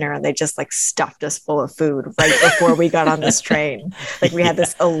for dinner, and they just like stuffed us full of food right before we got on this train. Like we had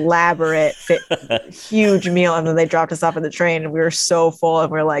this elaborate, huge meal, and then they dropped us off on the train, and we were so full,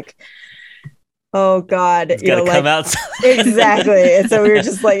 and we're like, oh God, it's gotta come outside. Exactly. And so we were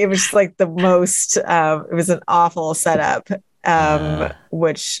just like, it was just like the most, it was an awful setup,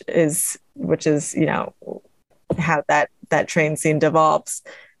 which is, how that train scene devolves.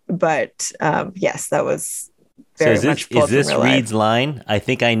 But yes, that was very much pulled from real life. Is this Reed's line? I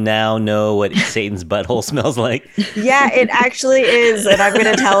think I now know what Satan's butthole smells like. Yeah, it actually is. And I'm going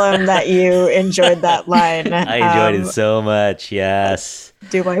to tell him that you enjoyed that line. I enjoyed it so much. Yes.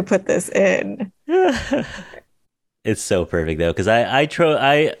 Do I put this in? It's so perfect though, because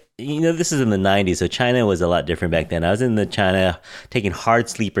this is in the 90s, so China was a lot different back then. I was in the China taking hard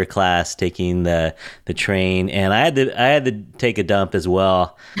sleeper class, taking the train, and I had to take a dump as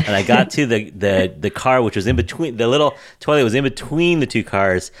well. And I got to the car, which was in between, the little toilet was in between the two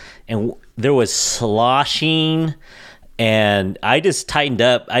cars, and there was sloshing, and I just tightened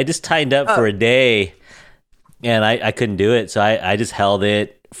up. For a day, and I couldn't do it, so I just held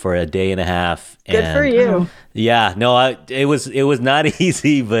it for a day and a half. Good for you. Yeah, no, it was not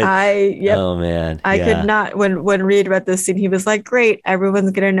easy, but oh man, I could not. When Reed read this scene, he was like, "Great,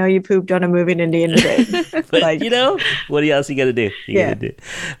 everyone's gonna know you pooped on a moving Indian train." But like, what else you gotta do?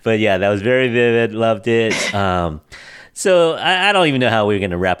 But yeah, that was very vivid. Loved it. So I don't even know how we're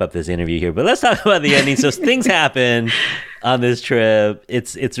gonna wrap up this interview here, but let's talk about the ending. So things happen on this trip.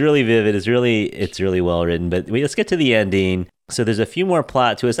 It's really vivid. It's really well written. But let's get to the ending. So there's a few more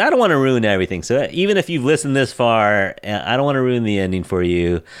plot twists. I don't want to ruin everything. So even if you've listened this far, I don't want to ruin the ending for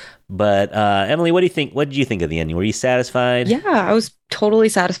you. But Emily, what do you think? What did you think of the ending? Were you satisfied? Yeah, I was totally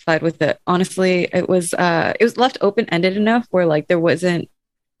satisfied with it. Honestly, it was left open-ended enough where like there wasn't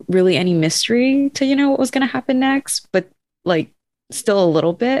really any mystery to what was going to happen next, but like still a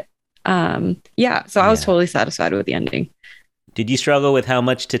little bit. So I was totally satisfied with the ending. Did you struggle with how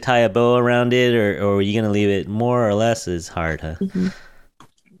much to tie a bow around it, or were you going to leave it more or less as hard, huh? Mm-hmm.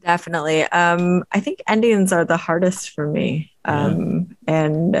 Definitely. I think endings are the hardest for me. And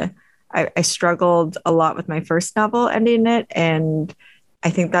I struggled a lot with my first novel ending it. And I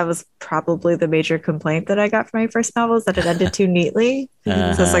think that was probably the major complaint that I got from my first novel, is that it ended too neatly. So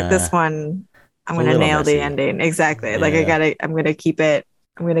it's like, this one, I'm going to nail messy. The ending. Exactly. Yeah. Like I'm going to keep it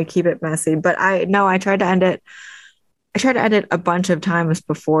messy. But I tried to end it. I tried to end it a bunch of times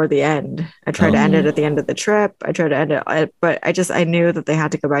before the end. I tried to end it at the end of the trip. I tried to end it, but I knew that they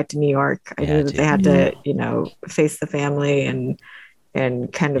had to go back to New York. I knew that they had to, face the family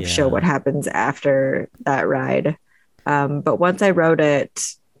and kind of show what happens after that ride. But once I wrote it,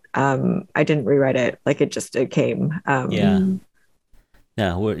 I didn't rewrite it. Like it came. No,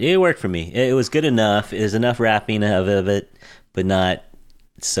 it worked for me. It was good enough. It was enough wrapping of it, but not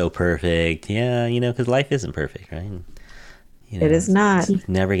so perfect. Yeah, because life isn't perfect, right? It is not. It's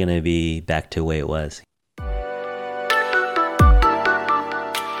never going to be back to the way it was.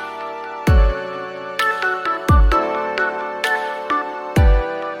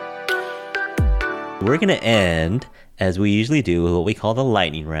 We're going to end, as we usually do, with what we call the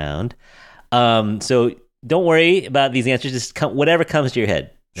lightning round. So don't worry about these answers. Just whatever comes to your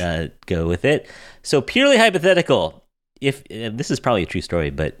head, go with it. So purely hypothetical. If this is probably a true story,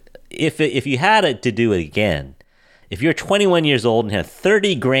 but if you had it to do it again, if you're 21 years old and have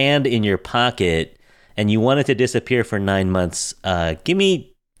 30 grand in your pocket and you wanted to disappear for 9 months, give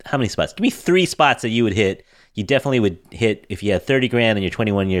me how many spots? Give me 3 spots that you would hit. You definitely would hit if you had 30 grand and you're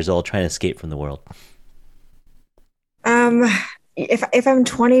 21 years old trying to escape from the world. If I'm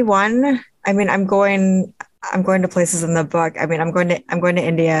 21, I mean, I'm going to places in the book. I mean, I'm going to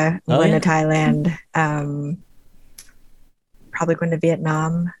India, I'm going to Thailand, probably going to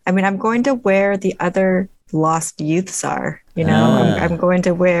Vietnam. I mean, I'm going to where the other lost youths are, you know. I'm going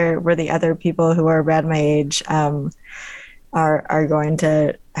to where the other people who are around my age are going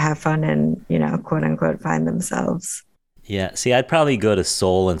to have fun and, you know, quote unquote, find themselves. Yeah. See, I'd probably go to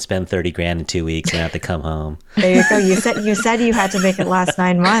Seoul and spend 30 grand in 2 weeks and have to come home. There you go. You said you had to make it last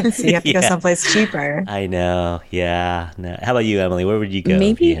 9 months. So you have to go someplace cheaper. I know. Yeah. No. How about you, Emily? Where would you go?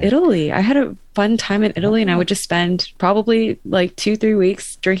 Maybe Italy. I had a fun time in Italy, and I would just spend probably like 2-3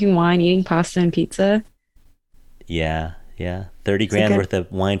 weeks drinking wine, eating pasta and pizza. Yeah. 30 grand worth of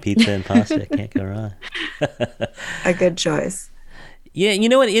wine, pizza, and pasta. Can't go wrong. A good choice. Yeah. You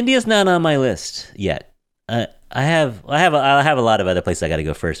know what? India's not on my list yet. I have a lot of other places I got to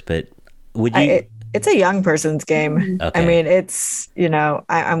go first, but would you? It's a young person's game. Okay. I mean, it's, you know,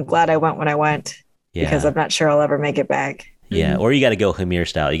 I'm glad I went when I went because I'm not sure I'll ever make it back. Yeah, or you got to go Hamir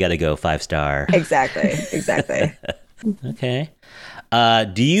style. You got to go 5-star. Exactly. Okay.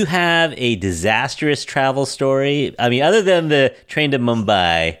 Do you have a disastrous travel story? I mean, other than the train to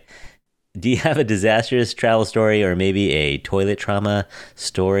Mumbai, do you have a disastrous travel story or maybe a toilet trauma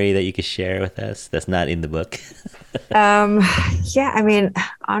story that you could share with us that's not in the book? Yeah, I mean,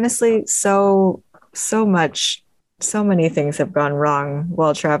 honestly, so many things have gone wrong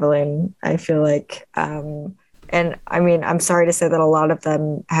while traveling. I feel like, and I mean, I'm sorry to say that a lot of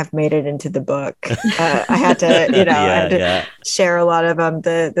them have made it into the book. I had to, you know, share a lot of them.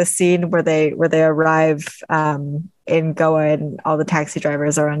 The scene where they arrive in Goa and all the taxi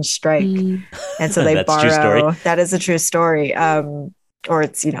drivers are on strike, and so they borrow. That is a true story. Or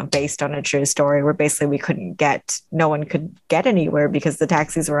it's, you know, based on a true story where basically no one could get anywhere because the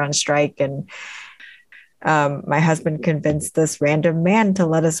taxis were on strike, and my husband convinced this random man to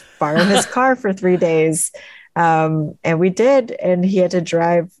let us borrow his car for 3 days. And we did, and he had to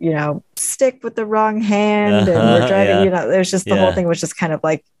drive, you know, stick with the wrong hand, and we're driving, you know, there's just the whole thing was just kind of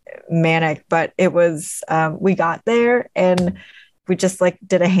like manic, but it was, we got there and we just like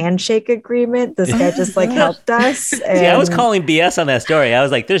did a handshake agreement. This guy just like helped us. And see, I was calling BS on that story. I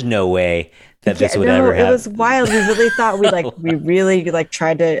was like, there's no way that this would ever happen. It was wild. We really thought we really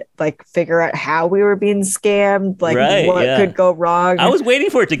tried to like figure out how we were being scammed, like what could go wrong. I was waiting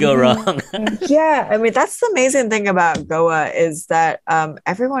for it to go wrong. Yeah. I mean, that's the amazing thing about Goa is that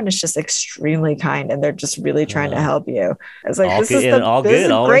everyone is just extremely kind and they're just really trying to help you. It's like, this is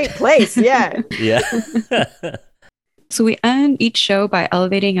a great place. Yeah. Yeah. So we end each show by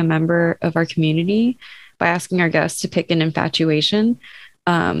elevating a member of our community by asking our guests to pick an infatuation.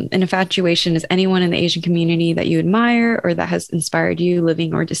 An infatuation is anyone in the Asian community that you admire or that has inspired you,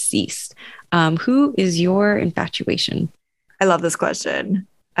 living or deceased. Who is your infatuation? I love this question.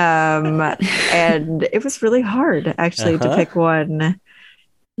 And it was really hard actually to pick one.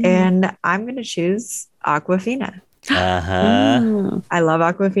 And I'm going to choose Aquafina. I love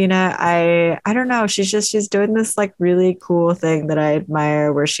Aquafina. I don't know. She's doing this like really cool thing that I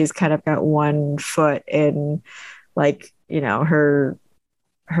admire where she's kind of got one foot in like, you know, her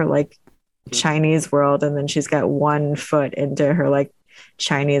like Chinese world, and then she's got one foot into her like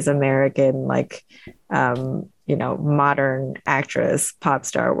Chinese American like you know, modern actress pop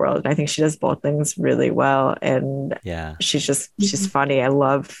star world. And I think she does both things really well, and she's funny. I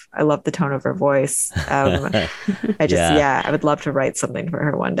love the tone of her voice. I would love to write something for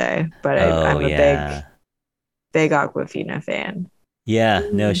her one day, but I'm a big Aquafina fan. Yeah,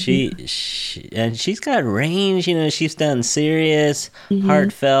 no, she and she's got range, you know. She's done serious,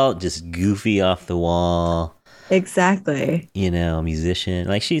 heartfelt, just goofy off the wall. Exactly. You know, musician.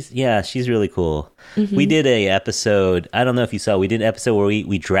 Like she's really cool. We did a episode, I don't know if you saw, we did an episode where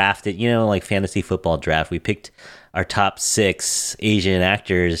we drafted, you know, like fantasy football draft. We picked our top 6 Asian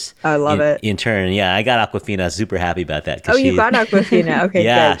actors. I love it. In turn. Yeah, I got Aquafina. Super happy about that. Oh, you got Aquafina. Okay,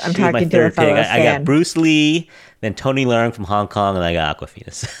 yeah, good. I'm talking to a fellow fan. I got Bruce Lee, then Tony Leung from Hong Kong, and I got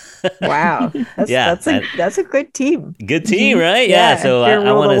Aquafina. Wow. That's a good team. Good team, right? Yeah. So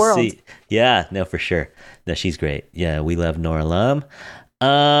I want to see. Yeah, no, for sure. No, she's great. Yeah, we love Nora Lum.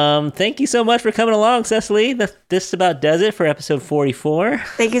 Thank you so much for coming along, Cecily. This about does it for episode 44.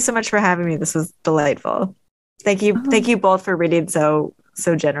 Thank you so much for having me. This was delightful. Thank you both for reading so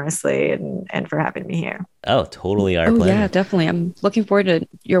generously and for having me here. Oh, totally our pleasure. Yeah, definitely. I'm looking forward to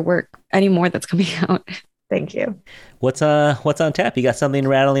your work. Any more that's coming out. Thank you. What's on tap? You got something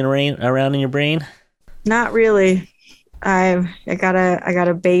rattling around in your brain? Not really. I got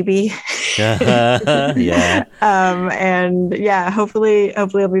a baby. Yeah. And yeah, hopefully I'll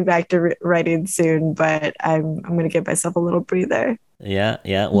be back to writing soon, but I'm going to give myself a little breather. Yeah.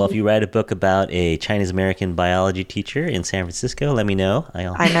 Well, if you write a book about a Chinese American biology teacher in San Francisco, let me know.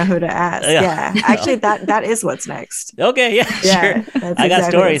 I know who to ask. Yeah. Actually, that is what's next. Okay. Yeah. Sure. I got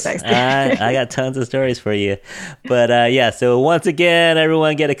stories. I got tons of stories for you. But yeah. So once again,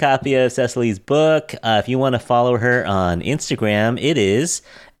 everyone get a copy of Cecily's book. If you want to follow her on Instagram, it is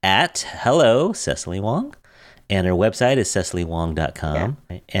at Hello Cecily Wong. And her website is cecilywong.com.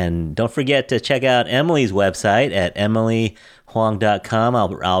 Yeah. And don't forget to check out Emily's website at emilyhuang.com.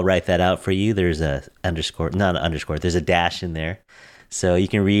 I'll write that out for you. There's a there's a dash in there. So you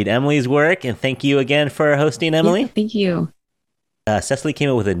can read Emily's work. And thank you again for hosting, Emily. Yeah, thank you. Cecily came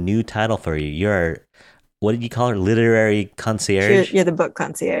up with a new title for you. You're, what did you call her? Literary concierge? You're the book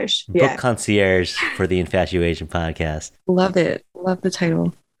concierge. Book concierge for the Infatuation podcast. Love it. Love the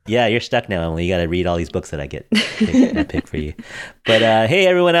title. Yeah, you're stuck now, Emily. You got to read all these books that I pick for you. But hey,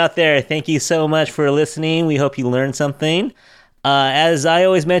 everyone out there, thank you so much for listening. We hope you learned something. As I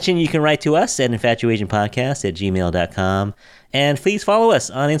always mention, you can write to us at infatuationpodcast@gmail.com. And please follow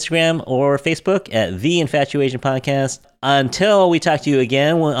us on Instagram or Facebook at The Infatuation Podcast. Until we talk to you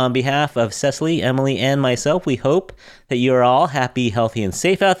again, on behalf of Cecily, Emily, and myself, we hope that you are all happy, healthy, and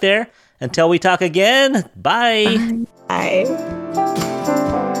safe out there. Until we talk again, bye. Bye.